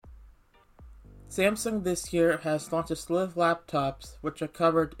Samsung this year has launched a slew of laptops which are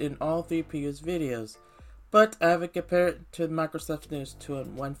covered in all three previous videos, but I haven't compared it to the Microsoft News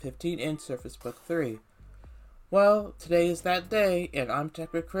 2-in-1 15-inch Surface Book 3. Well, today is that day, and I'm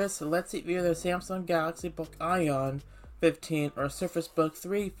Tech with Chris, so let's see if either the Samsung Galaxy Book Ion 15 or Surface Book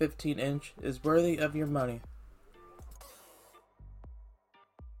 3 15-inch is worthy of your money.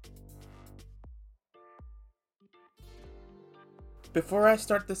 Before I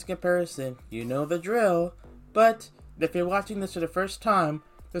start this comparison, you know the drill, but if you're watching this for the first time,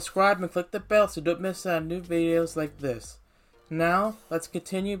 subscribe and click the bell so you don't miss out on new videos like this. Now, let's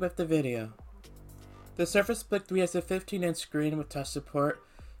continue with the video. The Surface Book 3 has a 15-inch screen with touch support,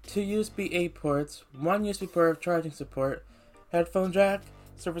 2 USB-A ports, 1 USB port with charging support, headphone jack,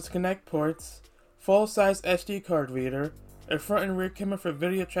 Surface Connect ports, full-size SD card reader, a front and rear camera for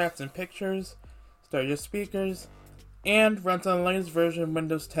video chats and pictures, stereo speakers, and runs on the latest version of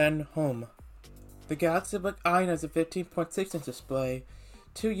Windows 10 Home. The Galaxy Book Ion has a 15.6-inch display,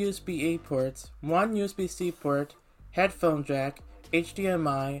 2 USB-A ports, 1 USB-C port, headphone jack,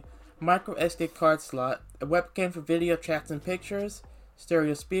 HDMI, micro SD card slot, a webcam for video chats and pictures,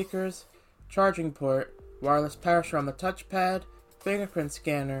 stereo speakers, charging port, wireless power share on the touchpad, fingerprint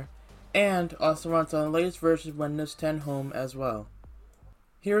scanner, and also runs on the latest version of Windows 10 Home as well.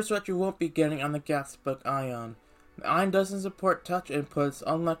 Here's what you won't be getting on the Galaxy Book Ion. The Ion doesn't support touch inputs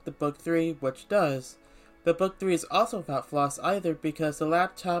unlike the Book 3, which does. The Book 3 is also without flaws either because the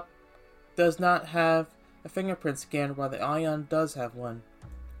laptop does not have a fingerprint scanner while the Ion does have one.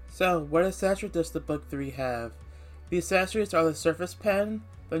 So, what accessories does the Book 3 have? The accessories are the Surface Pen,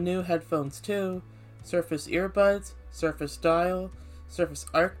 the new headphones 2, Surface earbuds, Surface Dial, Surface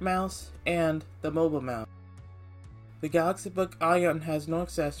Arc Mouse, and the mobile mouse. The Galaxy Book Ion has no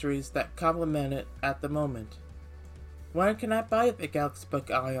accessories that complement it at the moment. When can I buy the Galaxy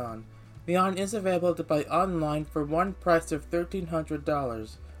Book Ion? The Ion is available to buy online for one price of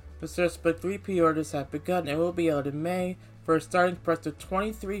 $1,300. The Surface Book 3 pre-orders have begun and will be out in May for a starting price of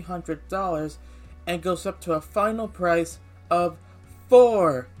 $2,300 and goes up to a final price of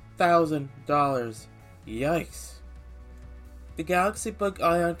 $4,000. Yikes. The Galaxy Book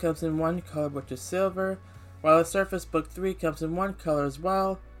Ion comes in one color, which is silver, while the Surface Book 3 comes in one color as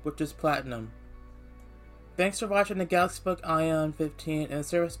well, which is platinum. Thanks for watching the Galaxy Book Ion 15 and the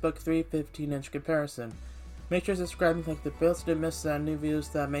Surface Book 3 15-inch comparison. Make sure to subscribe and click the bell so you don't miss out on new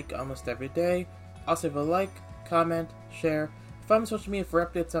videos that I make almost every day. Also leave a like, comment, share, follow me on social media for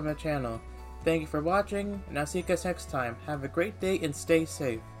updates on my channel. Thank you for watching, and I'll see you guys next time. Have a great day and stay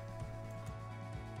safe.